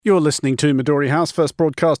You're listening to Midori House, first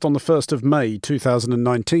broadcast on the 1st of May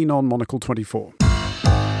 2019 on Monocle 24.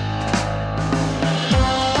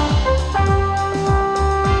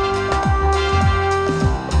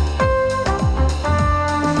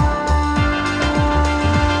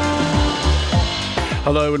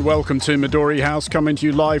 Hello and welcome to Midori House, coming to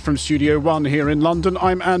you live from Studio 1 here in London.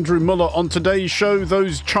 I'm Andrew Muller. On today's show,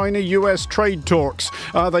 those China-US trade talks.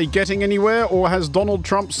 Are they getting anywhere, or has Donald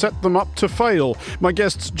Trump set them up to fail? My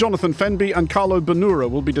guests Jonathan Fenby and Carlo Bonura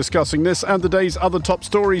will be discussing this and the day's other top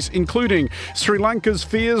stories, including Sri Lanka's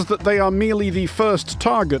fears that they are merely the first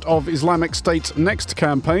target of Islamic State's next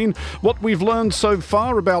campaign, what we've learned so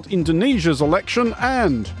far about Indonesia's election,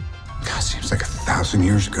 and... God, seems like 1,000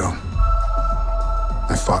 years ago.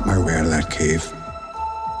 I fought my way out of that cave,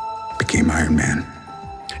 became Iron Man.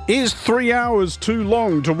 Is 3 hours too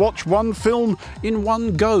long to watch one film in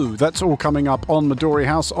one go? That's all coming up on Midori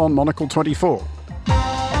House on Monocle 24.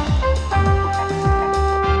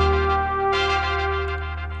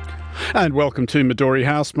 And welcome to Midori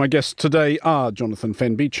House. My guests today are Jonathan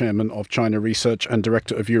Fenby, Chairman of China Research and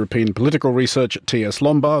Director of European Political Research at TS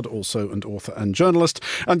Lombard, also an author and journalist,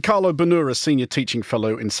 and Carlo Bonura, Senior Teaching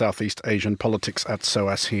Fellow in Southeast Asian Politics at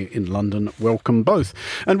SOAS here in London. Welcome both.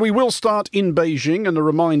 And we will start in Beijing, and a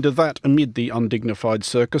reminder that amid the undignified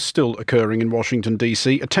circus still occurring in Washington,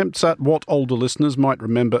 D.C., attempts at what older listeners might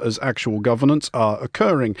remember as actual governance are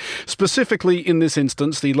occurring. Specifically, in this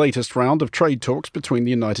instance, the latest round of trade talks between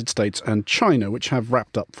the United States and China, which have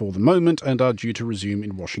wrapped up for the moment and are due to resume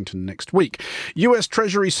in Washington next week. US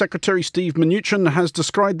Treasury Secretary Steve Mnuchin has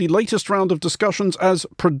described the latest round of discussions as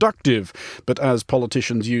productive, but as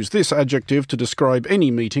politicians use this adjective to describe any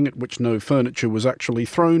meeting at which no furniture was actually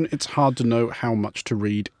thrown, it's hard to know how much to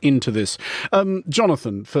read into this.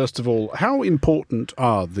 Jonathan, first of all, how important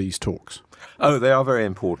are these talks? Oh, they are very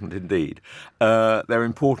important indeed. They're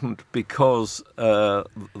important because the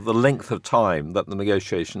length of time that the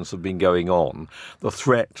negotiations have been going on, the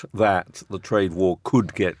threat that the trade war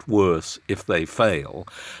could get worse if they fail,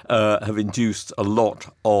 have induced a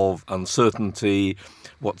lot of uncertainty,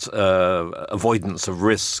 avoidance of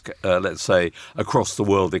risk, let's say, across the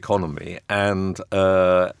world economy, and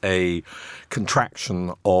a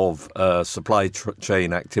contraction of supply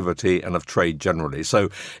chain activity and of trade generally. So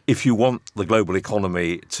if you want the global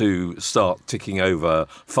economy to start ticking over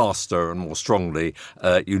faster and more strongly,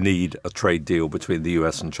 you need a trade deal between the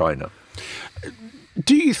US and China.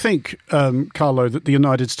 Do you think, Carlo, that the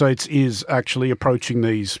United States is actually approaching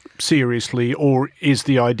these seriously, or is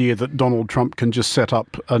the idea that Donald Trump can just set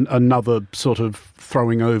up another sort of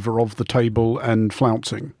throwing over of the table and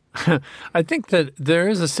flouncing? I think that there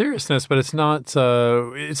is a seriousness, but it's not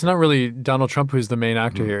really Donald Trump who's the main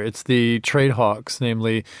actor here. It's the trade hawks,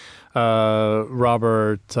 namely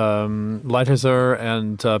Robert Lighthizer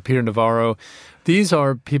and Peter Navarro. These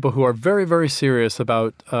are people who are very, very serious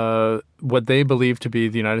about what they believe to be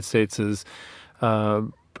the United States'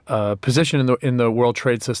 position in the world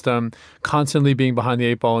trade system, constantly being behind the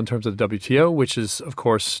eight ball in terms of the WTO, which is, of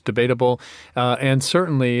course, debatable, and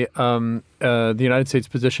certainly the United States'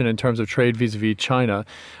 position in terms of trade vis-a-vis China.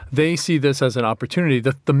 They see this as an opportunity.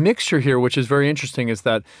 The mixture here, which is very interesting, is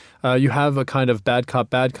that you have a kind of bad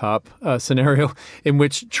cop scenario in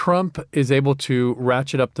which Trump is able to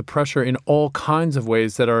ratchet up the pressure in all kinds of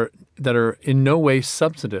ways that are in no way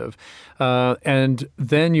substantive. And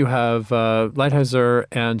then you have Lighthizer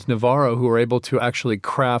and Navarro who are able to actually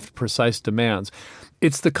craft precise demands.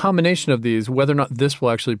 It's the combination of these, whether or not this will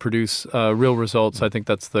actually produce real results. I think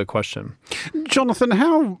that's the question. Jonathan,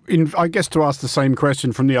 I guess to ask the same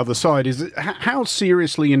question from the other side, is how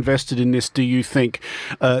seriously invested in this do you think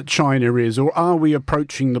China is? Or are we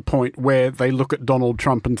approaching the point where they look at Donald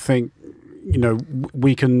Trump and think,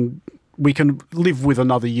 we can live with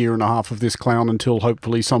another year and a half of this clown until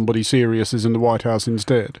hopefully somebody serious is in the White House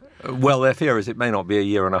instead? Well, their fear is it may not be a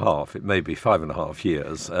year and a half. It may be 5.5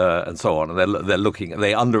 years and so on. And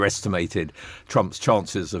they underestimated Trump's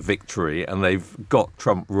chances of victory, and they've got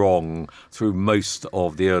Trump wrong through most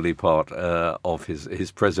of the early part of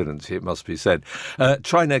his presidency, it must be said.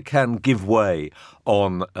 China can give way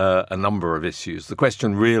on a number of issues. The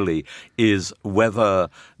question really is whether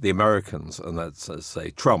the Americans, and that's,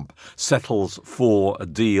 say, Trump, settles for a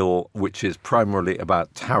deal which is primarily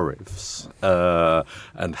about tariffs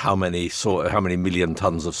and how many million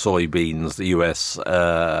tons of soybeans the US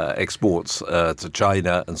exports to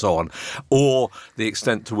China and so on, or the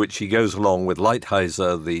extent to which he goes along with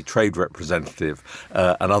Lighthizer, the trade representative,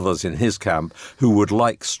 and others in his camp who would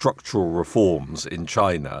like structural reforms in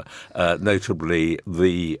China, notably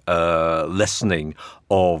the lessening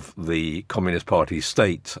of the Communist Party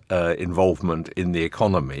state involvement in the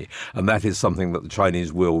economy. And that is something that the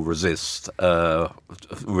Chinese will resist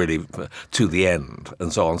really to the end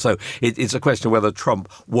and so on. So it's a question of whether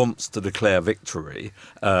Trump wants to declare victory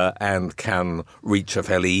and can reach a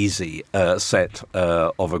fairly easy set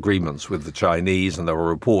of agreements with the Chinese. And there were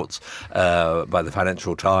reports by the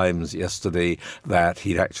Financial Times yesterday that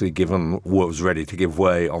he'd actually was ready to give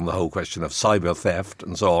way on the whole question of cyber theft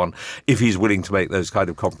and so on. If he's willing to make those kind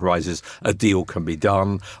of compromises, a deal can be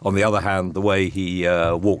done. On the other hand, the way he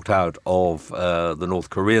walked out of the North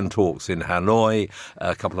Korean talks in Hanoi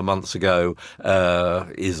a couple of months ago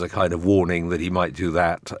is a kind of warning that he might do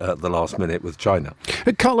that at the last minute with China.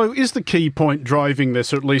 Carlo, is the key point driving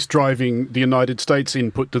this, or at least driving the United States'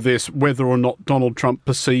 input to this, whether or not Donald Trump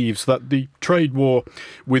perceives that the trade war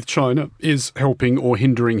with China is helping or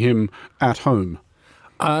hindering him at home?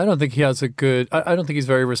 I don't think he has I don't think he's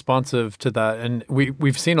very responsive to that. And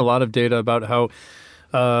we've seen a lot of data about how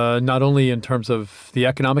not only in terms of the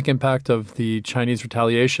economic impact of the Chinese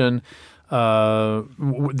retaliation,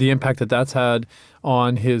 the impact that that's had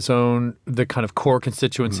on the kind of core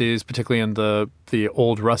constituencies, particularly in the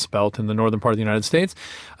old Rust Belt in the northern part of the United States,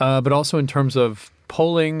 but also in terms of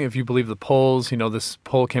polling, if you believe the polls. This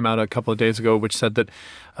poll came out a couple of days ago, which said that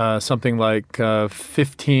something like only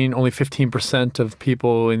 15% of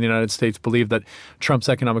people in the United States believe that Trump's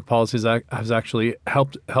economic policies has actually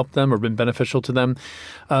helped them or been beneficial to them.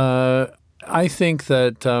 I think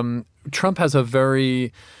that Trump has a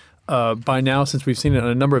very by now, since we've seen it on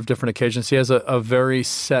a number of different occasions, he has a very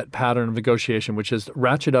set pattern of negotiation, which is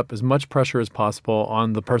ratchet up as much pressure as possible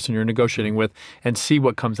on the person you're negotiating with and see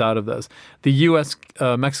what comes out of this. The U.S.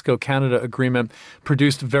 Mexico-Canada agreement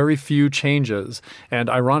produced very few changes, and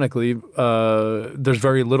ironically, there's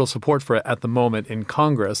very little support for it at the moment in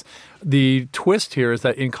Congress. The twist here is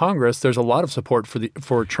that in Congress, there's a lot of support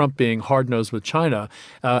for Trump being hard-nosed with China,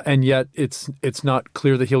 and yet it's not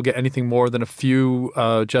clear that he'll get anything more than a few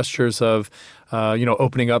gestures of,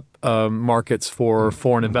 opening up markets for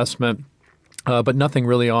foreign investment, but nothing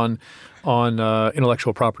really on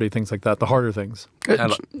intellectual property, things like that, the harder things.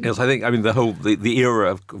 And, yes, I think, the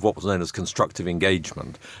era of what was known as constructive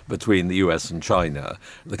engagement between the US and China,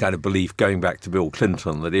 the kind of belief going back to Bill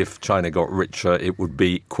Clinton that if China got richer, it would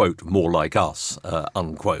be, quote, more like us,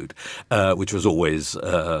 unquote, which was always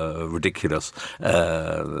ridiculous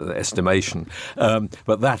estimation.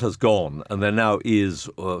 But that has gone, and there now is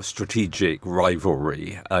strategic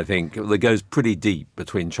rivalry, I think, that goes pretty deep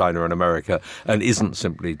between China and America and isn't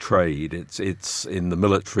simply trade. It's in the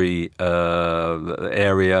military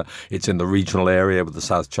area, it's in the regional area with the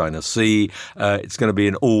South China Sea, it's going to be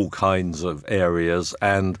in all kinds of areas,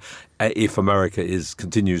 and if America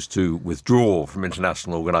continues to withdraw from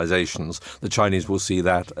international organizations, the Chinese will see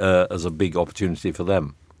that as a big opportunity for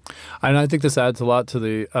them. And I think this adds a lot to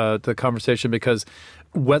the conversation, because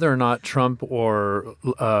whether or not Trump or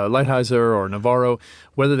Lighthizer or Navarro,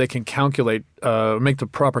 whether they can make the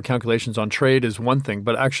proper calculations on trade is one thing,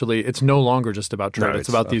 but actually it's no longer just about trade. It's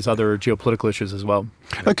about these other geopolitical issues as well.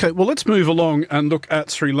 Okay, well, let's move along and look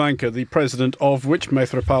at Sri Lanka, the president of which,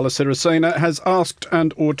 Maithripala Sirisena, has asked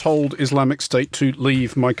and or told Islamic State to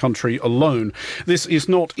leave my country alone. This is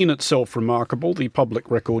not in itself remarkable. The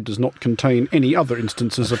public record does not contain any other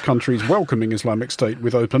instances of countries welcoming Islamic State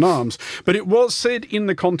with open arms. But it was said in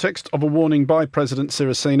the context of a warning by President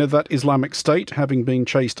Sirisena that Islamic State, having been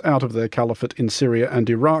chased out of their caliphate in Syria and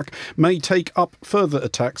Iraq, may take up further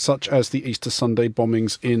attacks such as the Easter Sunday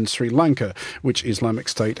bombings in Sri Lanka, which Islamic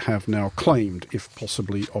State have now claimed, if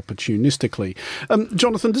possibly opportunistically.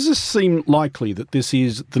 Jonathan, does this seem likely that this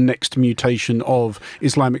is the next mutation of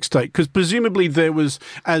Islamic State? Because presumably there was,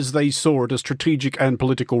 as they saw it, a strategic and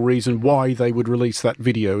political reason why they would release that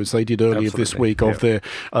video, as they did earlier this week, of their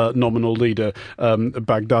nominal leader,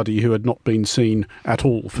 Baghdadi, who had not been seen at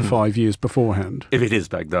all for 5 years beforehand. If it is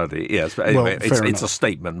Baghdadi, yes. But anyway, it's a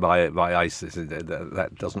statement by ISIS.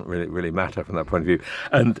 That doesn't really matter from that point of view.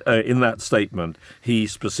 And in that statement, he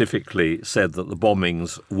specifically said that the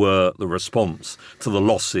bombings were the response to the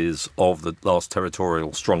losses of the last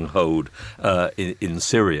territorial stronghold in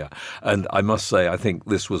Syria. And I must say, I think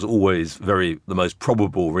this was always the most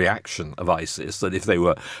probable reaction of ISIS, that if they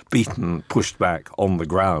were beaten, pushed back on the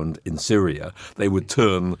ground in Syria, they would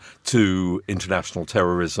turn to international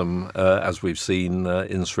terrorism, as we've seen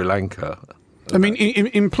in Sri Lanka. I mean,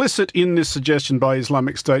 implicit in this suggestion by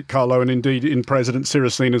Islamic State, Carlo, and indeed in President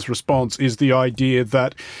Sirisena's response, is the idea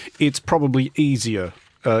that it's probably easier,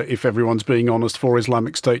 if everyone's being honest, for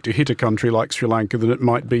Islamic State to hit a country like Sri Lanka than it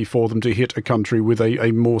might be for them to hit a country with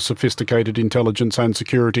a more sophisticated intelligence and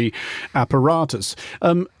security apparatus.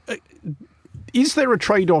 Is there a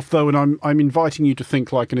trade-off, though, and I'm inviting you to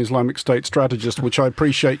think like an Islamic State strategist, which I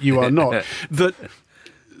appreciate you are not, that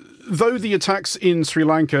though the attacks in Sri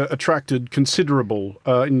Lanka attracted considerable,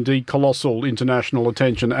 indeed colossal international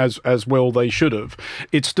attention, as well they should have,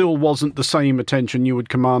 it still wasn't the same attention you would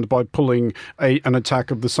command by pulling an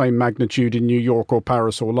attack of the same magnitude in New York or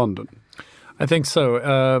Paris or London? I think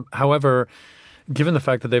so. However, given the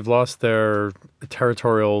fact that they've lost their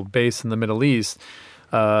territorial base in the Middle East,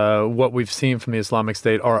 what we've seen from the Islamic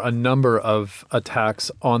State are a number of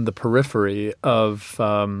attacks on the periphery of,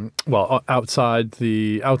 outside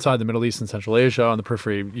the Middle East and Central Asia, on the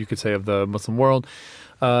periphery, you could say, of the Muslim world,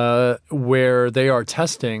 where they are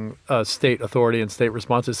testing state authority and state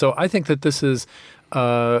responses. So I think that this is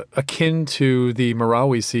akin to the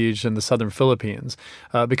Marawi siege in the southern Philippines,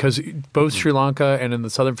 because both Sri Lanka and in the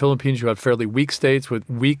southern Philippines, you have fairly weak states with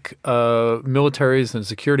weak militaries and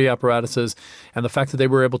security apparatuses. And the fact that they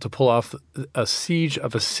were able to pull off a siege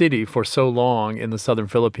of a city for so long in the southern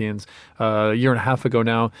Philippines, a year and a half ago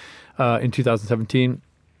now, in 2017,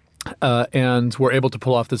 and were able to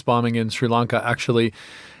pull off this bombing in Sri Lanka, actually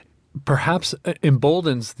perhaps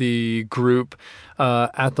emboldens the group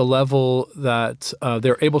at the level that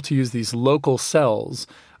they're able to use these local cells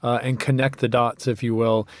and connect the dots, if you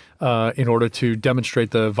will, in order to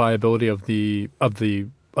demonstrate the viability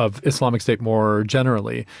of Islamic State more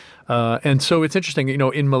generally. And so it's interesting,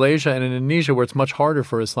 in Malaysia and in Indonesia, where it's much harder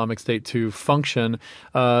for Islamic State to function,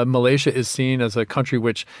 Malaysia is seen as a country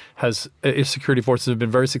which has its security forces have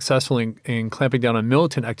been very successful in clamping down on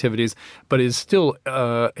militant activities, but is still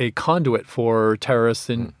a conduit for terrorists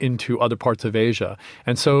into other parts of Asia.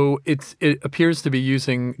 And so it appears to be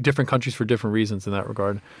using different countries for different reasons in that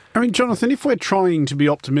regard. I mean, Jonathan, if we're trying to be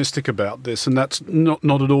optimistic about this, and that's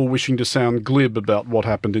not at all wishing to sound glib about what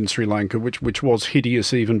happened in Sri Lanka, which was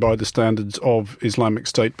hideous even by the standards of Islamic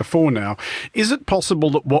State before now, is it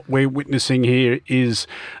possible that what we're witnessing here is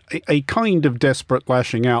a kind of desperate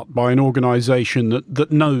lashing out by an organisation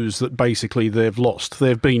that knows that basically they've lost,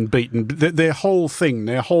 they've been beaten? Their whole thing,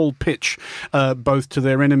 their whole pitch, both to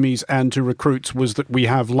their enemies and to recruits, was that we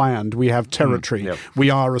have land, we have territory,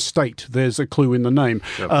 we are a state. There's a clue in the name.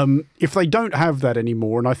 If they don't have that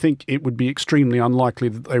anymore, and I think it would be extremely unlikely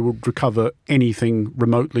that they would recover anything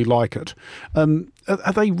remotely like it,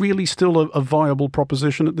 are they really still a viable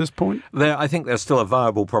proposition at this point? I think they're still a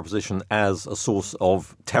viable proposition as a source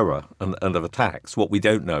of terror and of attacks. What we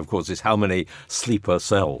don't know, of course, is how many sleeper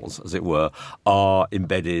cells, as it were, are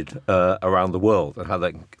embedded around the world and how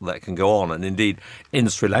that can go on. And indeed, in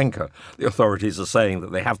Sri Lanka, the authorities are saying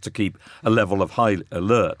that they have to keep a level of high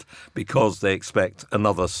alert because they expect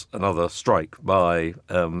another strike by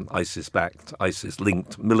ISIS-backed,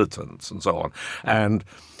 ISIS-linked militants and so on. And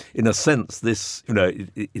in a sense, this,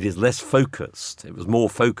 it is less focused. It was more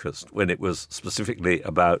focused when it was specifically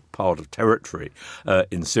about part of territory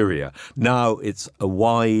in Syria. Now it's a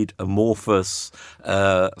wide, amorphous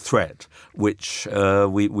threat, which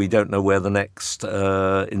we don't know where the next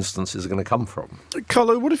instances are going to come from.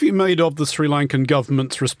 Carlo, what have you made of the Sri Lankan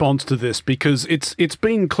government's response to this? Because it's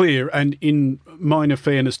been clear, and in minor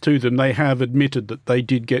fairness to them, they have admitted that they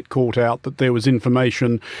did get caught out, that there was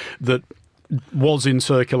information that was in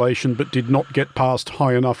circulation but did not get passed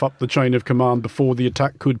high enough up the chain of command before the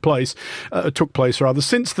attack took place.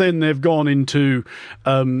 Since then, they've gone into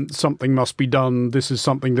something must be done, this is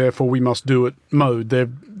something, therefore we must do it mode.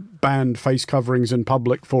 They've banned face coverings in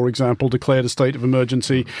public, for example, declared a state of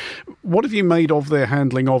emergency. What have you made of their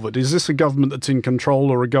handling of it? Is this a government that's in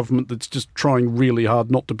control or a government that's just trying really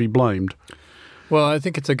hard not to be blamed? Well, I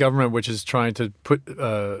think it's a government which is trying to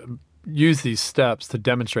use these steps to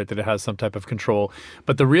demonstrate that it has some type of control.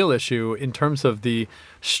 But the real issue in terms of the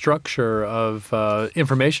structure of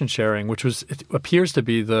information sharing, it appears to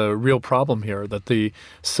be the real problem here, that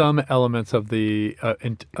some elements of the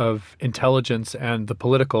of intelligence and the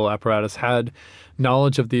political apparatus had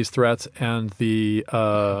knowledge of these threats, and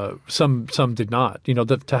some did not.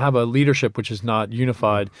 To have a leadership which is not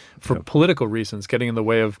unified for political reasons, getting in the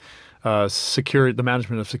way of the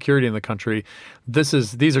management of security in the country.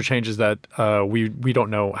 These are changes that we don't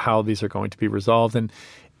know how these are going to be resolved. And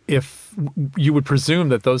if you would presume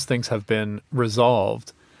that those things have been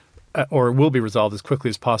resolved or will be resolved as quickly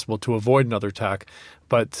as possible to avoid another attack.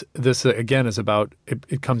 But this, again, is about,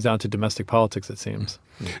 it comes down to domestic politics, it seems.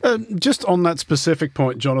 Just on that specific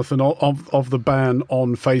point, Jonathan, of the ban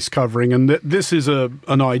on face covering, and this is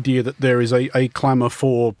an idea that there is a clamour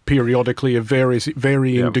for periodically of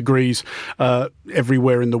varying degrees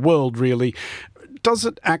everywhere in the world, really. Does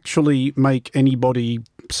it actually make anybody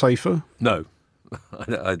safer? No.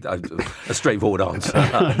 A straightforward answer.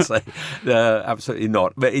 I'd say absolutely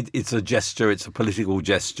not. But it's a gesture. It's a political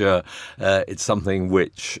gesture. It's something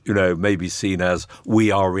which may be seen as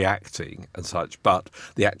we are reacting and such. But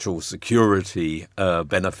the actual security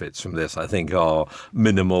benefits from this, I think, are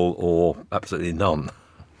minimal or absolutely none.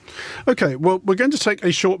 OK, well, we're going to take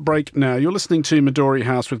a short break now. You're listening to Midori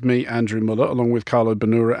House with me, Andrew Muller, along with Carlo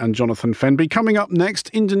Banura and Jonathan Fenby. Coming up next,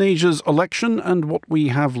 Indonesia's election and what we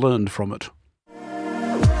have learned from it.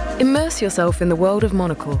 Immerse yourself in the world of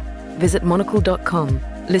Monocle. Visit monocle.com.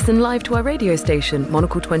 Listen live to our radio station,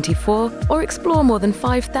 Monocle 24, or explore more than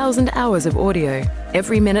 5,000 hours of audio.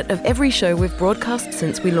 Every minute of every show we've broadcast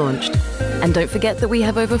since we launched. And don't forget that we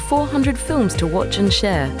have over 400 films to watch and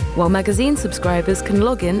share, while magazine subscribers can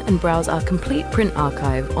log in and browse our complete print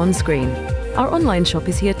archive on screen. Our online shop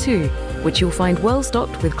is here too, which you'll find well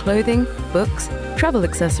stocked with clothing, books, travel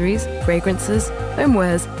accessories, fragrances,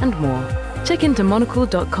 homewares, and more. Check into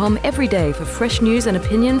monocle.com every day for fresh news and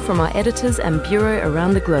opinion from our editors and bureau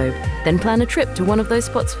around the globe. Then plan a trip to one of those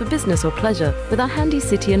spots for business or pleasure with our handy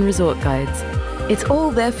city and resort guides. It's all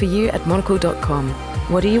there for you at monocle.com.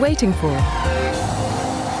 What are you waiting for?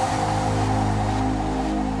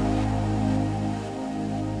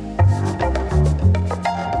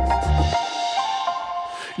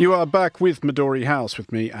 You are back with Midori House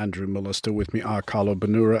with me, Andrew Muller, still with me are Carlo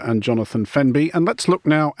Banura and Jonathan Fenby. And let's look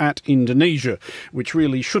now at Indonesia, which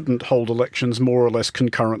really shouldn't hold elections more or less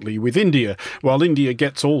concurrently with India. While India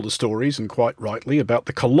gets all the stories, and quite rightly, about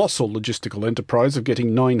the colossal logistical enterprise of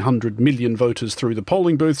getting 900 million voters through the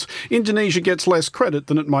polling booths, Indonesia gets less credit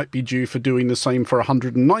than it might be due for doing the same for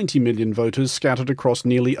 190 million voters scattered across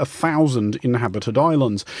nearly 1,000 inhabited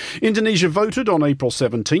islands. Indonesia voted on April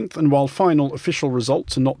 17th, and while final official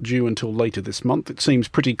results are not due until later this month, it seems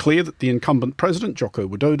pretty clear that the incumbent president, Joko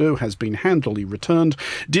Widodo, has been handily returned.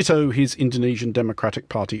 Ditto his Indonesian Democratic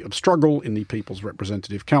Party of Struggle in the People's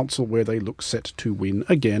Representative Council, where they look set to win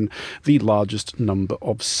again the largest number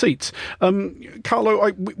of seats.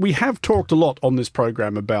 Carlo, we have talked a lot on this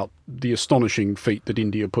programme about the astonishing feat that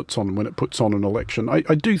India puts on when it puts on an election.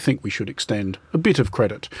 I do think we should extend a bit of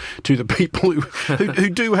credit to the people who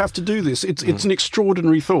do have to do this. It's an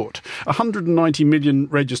extraordinary thought. 190 million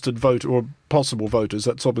registered vote or possible voters,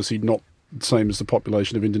 that's obviously not the same as the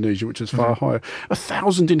population of Indonesia, which is far higher.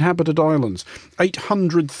 1,000 inhabited islands,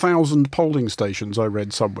 800,000 polling stations, I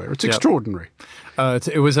read somewhere. It's extraordinary.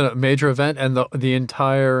 It was a major event, and the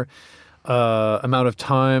entire amount of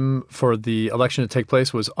time for the election to take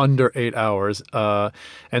place was under 8 hours.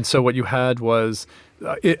 And so what you had was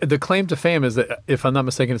the claim to fame is that, if I'm not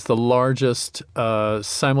mistaken, it's the largest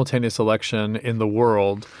simultaneous election in the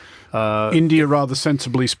world. India rather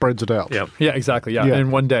sensibly spreads it out. Yeah, exactly. Yeah, in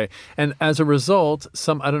one day. And as a result,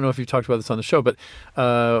 I don't know if you've talked about this on the show, but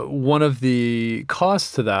one of the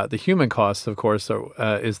costs to that, the human cost, of course,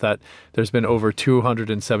 is that there's been over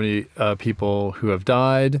 270 people who have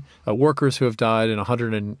died, workers who have died, and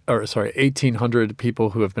 1,800 people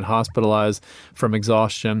who have been hospitalized from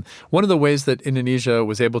exhaustion. One of the ways that Indonesia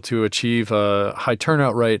was able to achieve a high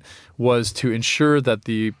turnout rate was to ensure that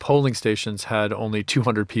the polling stations had only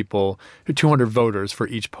 200 voters for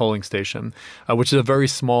each polling station, which is a very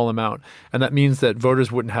small amount. And that means that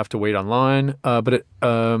voters wouldn't have to wait online, but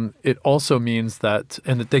it also means that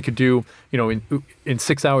they could do, in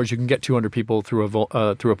 6 hours you can get 200 people through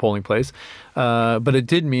a polling place. But it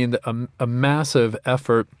did mean that a massive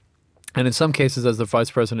effort. And in some cases, as the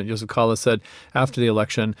Vice President Yusuf Kala said after the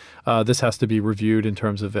election, this has to be reviewed in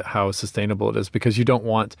terms of how sustainable it is, because you don't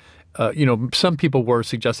want, some people were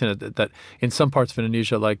suggesting that in some parts of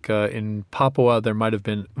Indonesia, like in Papua, there might have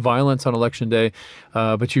been violence on election day,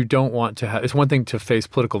 but you don't want to have, it's one thing to face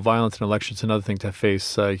political violence in elections, another thing to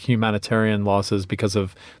face humanitarian losses because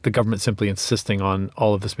of the government simply insisting on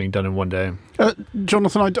all of this being done in one day.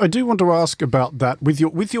 Jonathan, I do want to ask about that with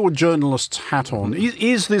your journalist's hat on.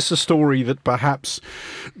 Is this a story that perhaps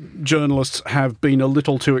journalists have been a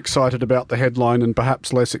little too excited about the headline and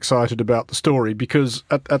perhaps less excited about the story? Because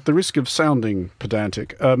at the risk of sounding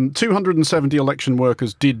pedantic, 270 election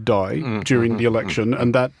workers did die during the election,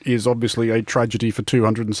 and that is obviously a tragedy for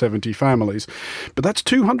 270 families. But that's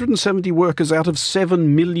 270 workers out of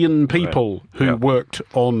 7 million people who worked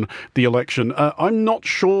on the election. I'm not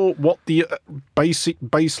sure what the basic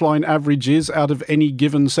baseline average is out of any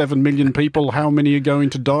given 7 million people, how many are going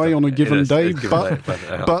to die on a given day.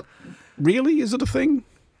 But really, is it a thing?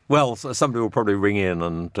 Well, somebody will probably ring in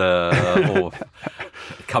and or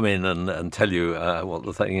come in and tell you what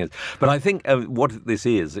the thing is. But I think what this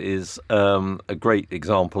is a great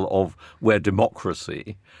example of where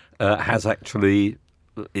democracy has actually,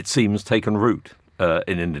 it seems, taken root.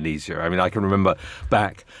 in Indonesia. I mean, I can remember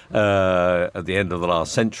back at the end of the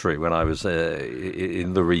last century when I was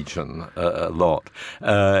in the region a lot.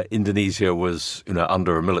 Indonesia was,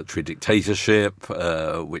 under a military dictatorship,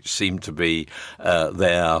 which seemed to be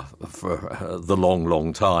there for the long,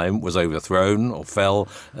 long time, was overthrown or fell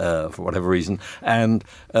for whatever reason. And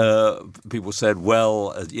people said,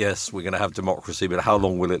 well, yes, we're going to have democracy, but how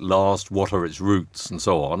long will it last? What are its roots? And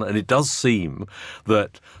so on. And it does seem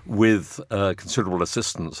that with considerable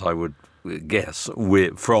assistance, I would guess,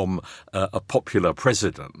 from a popular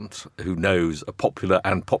president who knows, a popular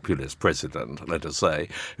and populist president, let us say,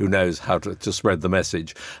 who knows how to spread the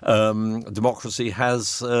message, democracy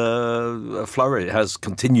has flourished, has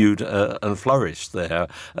continued and flourished there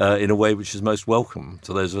in a way which is most welcome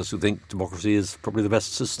to those of us who think democracy is probably the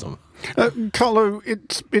best system. Carlo,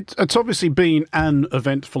 it's obviously been an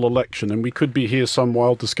eventful election, and we could be here some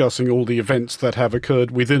while discussing all the events that have occurred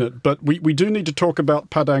within it. But we do need to talk about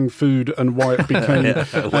Padang food and why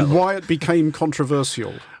it became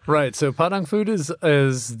controversial. Right. So Padang food is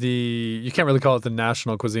you can't really call it the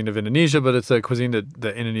national cuisine of Indonesia, but it's a cuisine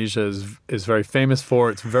that Indonesia is very famous for.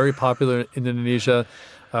 It's very popular in Indonesia.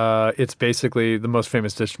 It's basically the most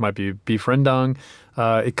famous dish might be beef rendang.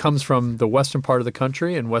 It comes from the western part of the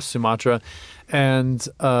country in West Sumatra, and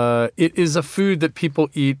it is a food that people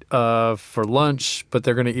eat for lunch, but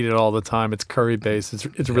they're going to eat it all the time. It's curry based.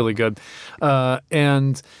 It's really good,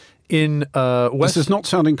 and in West. This is not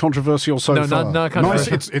sounding controversial so far. Not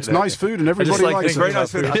controversial. Nice, it's nice food and everybody likes it. Very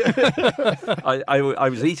nice food. I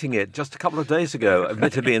was eating it just a couple of days ago,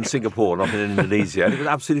 admittedly in Singapore, not in Indonesia, and it was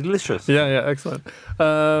absolutely delicious. Yeah, excellent.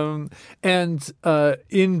 And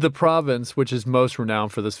in the province, which is most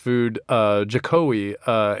renowned for this food, Jokowi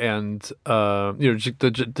and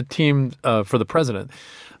the team for the president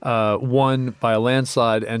won by a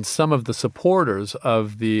landslide, and some of the supporters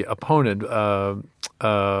of the opponent,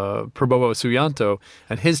 Prabowo Subianto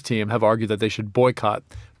and his team, have argued that they should boycott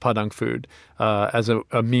Padang food as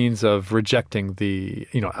a means of rejecting the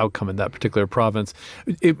outcome in that particular province.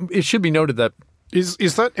 It should be noted that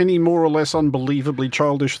is that any more or less unbelievably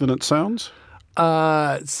childish than it sounds?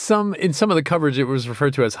 In some of the coverage, it was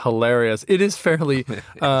referred to as hilarious. It is fairly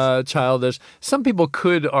childish. Some people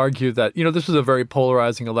could argue that this was a very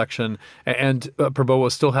polarizing election, and Prabowo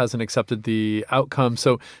still hasn't accepted the outcome.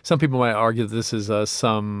 So some people might argue that this is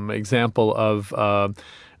some example of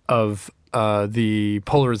the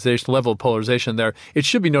polarization, level of polarization there. It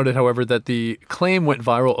should be noted, however, that the claim went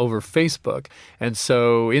viral over Facebook. And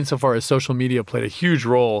so insofar as social media played a huge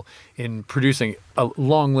role in producing a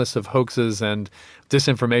long list of hoaxes and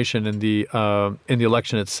disinformation in the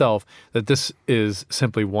election itself, that this is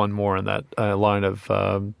simply one more in that line of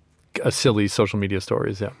silly social media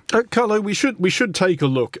stories. Yeah, Carlo, we should take a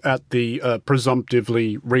look at the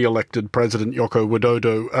presumptively re-elected President Joko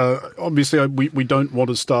Widodo. Obviously, we don't want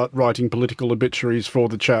to start writing political obituaries for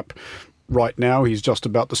the chap right now. He's just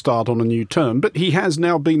about to start on a new term, but he has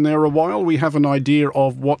now been there a while. We have an idea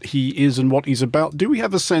of what he is and what he's about. Do we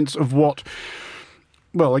have a sense of what?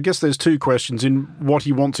 Well, I guess there's two questions in what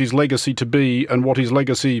he wants his legacy to be and what his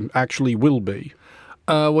legacy actually will be.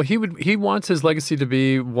 Well, he wants his legacy to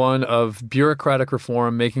be one of bureaucratic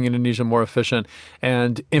reform, making Indonesia more efficient,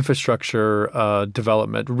 and infrastructure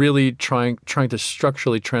development, really trying to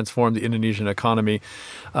structurally transform the Indonesian economy.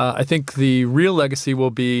 I think the real legacy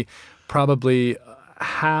will be probably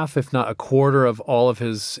half, if not a quarter, of all of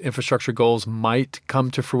his infrastructure goals might come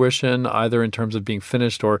to fruition, either in terms of being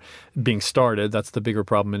finished or being started. That's the bigger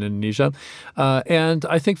problem in Indonesia. And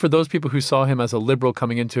I think for those people who saw him as a liberal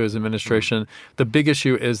coming into his administration, the big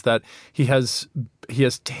issue is that he has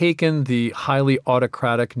taken the highly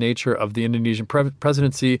autocratic nature of the Indonesian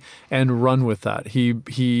presidency and run with that.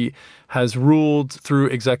 He has ruled through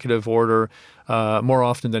executive order more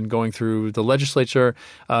often than going through the legislature.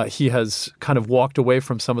 He has kind of walked away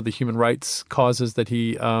from some of the human rights causes that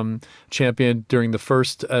he championed during the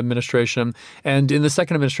first administration. And in the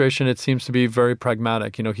second administration, it seems to be very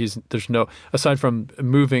pragmatic. There's no, aside from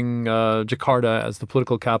moving Jakarta as the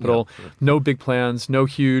political capital, no big plans, no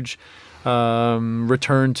huge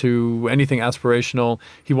return to anything aspirational.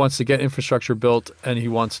 He wants to get infrastructure built, and he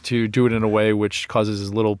wants to do it in a way which causes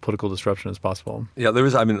as little political disruption as possible. Yeah, there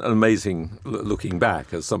is, an amazing, looking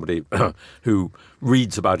back, as somebody who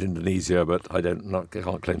reads about Indonesia, but I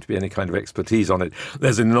can't claim to be any kind of expertise on it.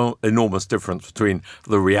 There's an enormous difference between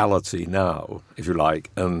the reality now, if you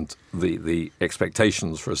like, and the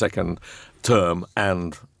expectations for a second term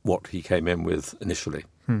and what he came in with initially.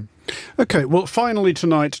 OK, well, finally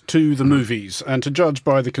tonight to the movies, and to judge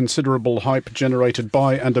by the considerable hype generated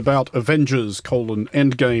by and about Avengers: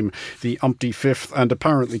 Endgame, the umpty-fifth and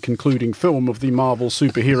apparently concluding film of the Marvel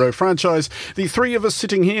superhero franchise, the three of us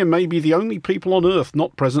sitting here may be the only people on Earth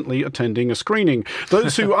not presently attending a screening.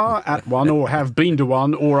 Those who are at one or have been to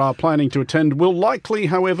one or are planning to attend will likely,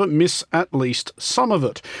 however, miss at least some of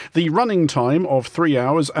it. The running time of 3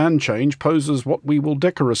 hours and change poses what we will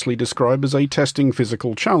decorously describe as a testing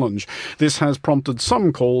physical challenge. This has prompted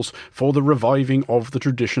some calls for the reviving of the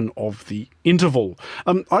tradition of the interval.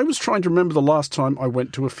 I was trying to remember the last time I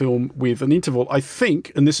went to a film with an interval. I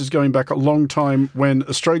think, and this is going back a long time, when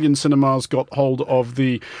Australian cinemas got hold of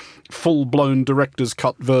the full-blown director's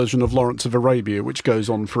cut version of Lawrence of Arabia, which goes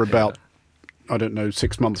on for about, I don't know,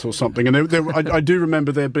 6 months or something. And I do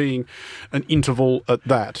remember there being an interval at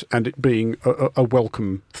that, and it being a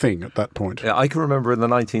welcome thing at that point. Yeah, I can remember in the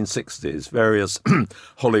 1960s various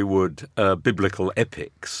Hollywood biblical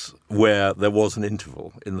epics where there was an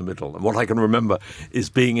interval in the middle. And what I can remember is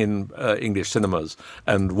being in English cinemas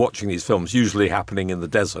and watching these films, usually happening in the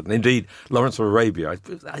desert. And indeed, Lawrence of Arabia,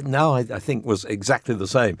 I think, was exactly the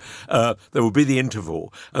same. There would be the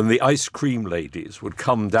interval, and the ice cream ladies would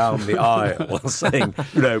come down the aisle saying,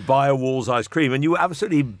 buy a Wall's ice cream. And you were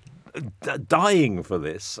absolutely dying for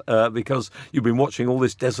this because you've been watching all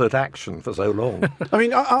this desert action for so long. I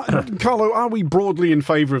mean, Carlo, are we broadly in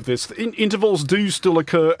favour of this? Intervals do still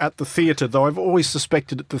occur at the theatre, though I've always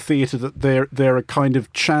suspected at the theatre that they're a kind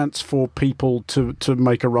of chance for people to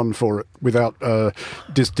make a run for it without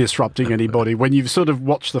disrupting anybody. When you've sort of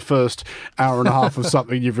watched the first hour and a half of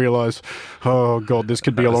something, you've realised, oh, God, this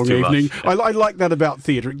could be a long evening. I like that about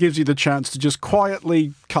theatre. It gives you the chance to just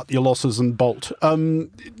quietly cut your losses and bolt.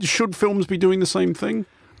 Should films be doing the same thing?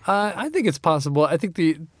 I think it's possible. I think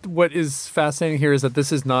what is fascinating here is that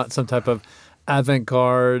this is not some type of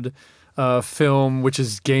avant-garde film which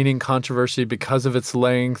is gaining controversy because of its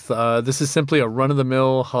length. This is simply a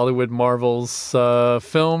run-of-the-mill Hollywood Marvels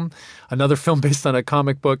film, another film based on a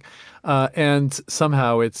comic book, and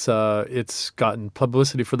somehow it's gotten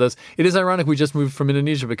publicity for this. It is ironic we just moved from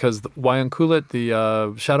Indonesia because Wayang Kulit,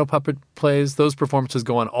 the shadow puppet plays, those performances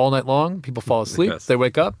go on all night long. People fall asleep, They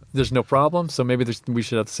wake up, there's no problem. So maybe we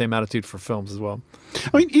should have the same attitude for films as well.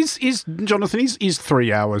 I mean, is Jonathan, is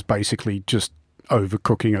 3 hours basically just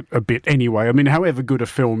overcooking it a bit anyway? I mean, however good a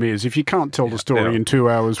film is, if you can't tell the story in 2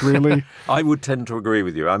 hours, really. I would tend to agree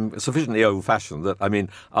with you. I'm sufficiently old-fashioned that,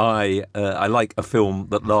 I like a film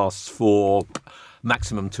that lasts for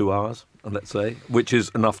maximum 2 hours, let's say, which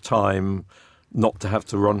is enough time not to have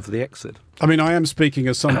to run for the exit. I mean, I am speaking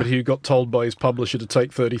as somebody who got told by his publisher to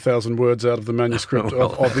take 30,000 words out of the manuscript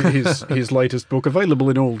of his latest book, available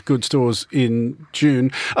in all good stores in June.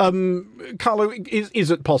 Carlo,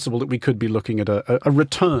 is it possible that we could be looking at a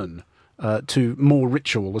return to more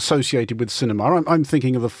ritual associated with cinema? I'm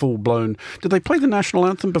thinking of the full-blown... Did they play the national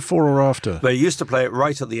anthem before or after? They used to play it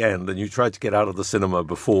right at the end, and you tried to get out of the cinema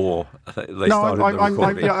before they started the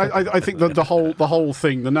recording. I think that the whole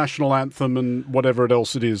thing, the national anthem and whatever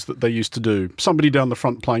else it is that they used to do. Somebody down the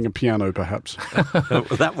front playing a piano, perhaps.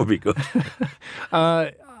 That would be good.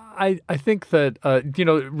 I think that,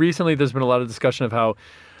 recently there's been a lot of discussion of how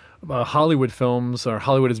Hollywood films, or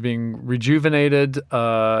Hollywood is being rejuvenated,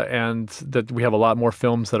 and that we have a lot more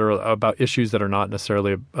films that are about issues that are not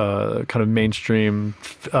necessarily kind of mainstream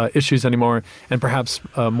issues anymore, and perhaps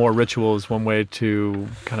more ritual is one way to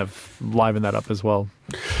kind of liven that up as well.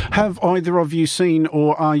 Have either of you seen,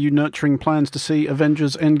 or are you nurturing plans to see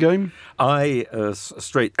Avengers: Endgame?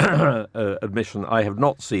 Straight admission, I have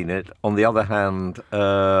not seen it. On the other hand,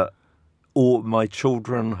 all my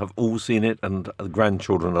children have all seen it, and the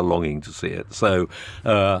grandchildren are longing to see it. So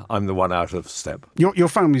I'm the one out of step. Your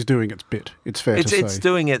family's doing its bit, it's fair to say. It's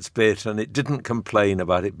doing its bit, and it didn't complain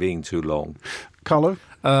about it being too long. Carlo?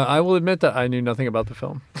 I will admit that I knew nothing about the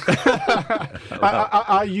film.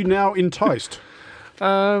 Are you now enticed?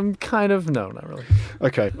 Kind of. No, not really.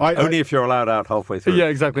 Okay. Only if you're allowed out halfway through. Yeah,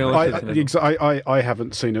 exactly. I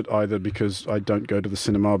haven't seen it either because I don't go to the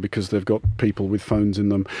cinema because they've got people with phones in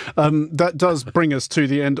them. That does bring us to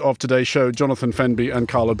the end of today's show. Jonathan Fenby and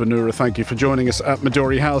Carlo Bonura, thank you for joining us at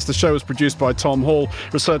Midori House. The show was produced by Tom Hall,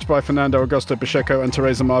 researched by Fernando Augusto Pacheco and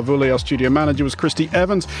Teresa Marvuli. Our studio manager was Christy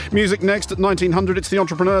Evans. Music next at 1900. It's The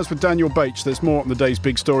Entrepreneurs with Daniel Bates. There's more on the day's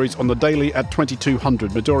big stories on the Daily at 2200.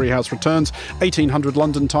 Midori House returns 1800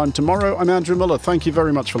 London time tomorrow. I'm Andrew Muller. Thank you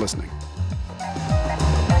very much for listening.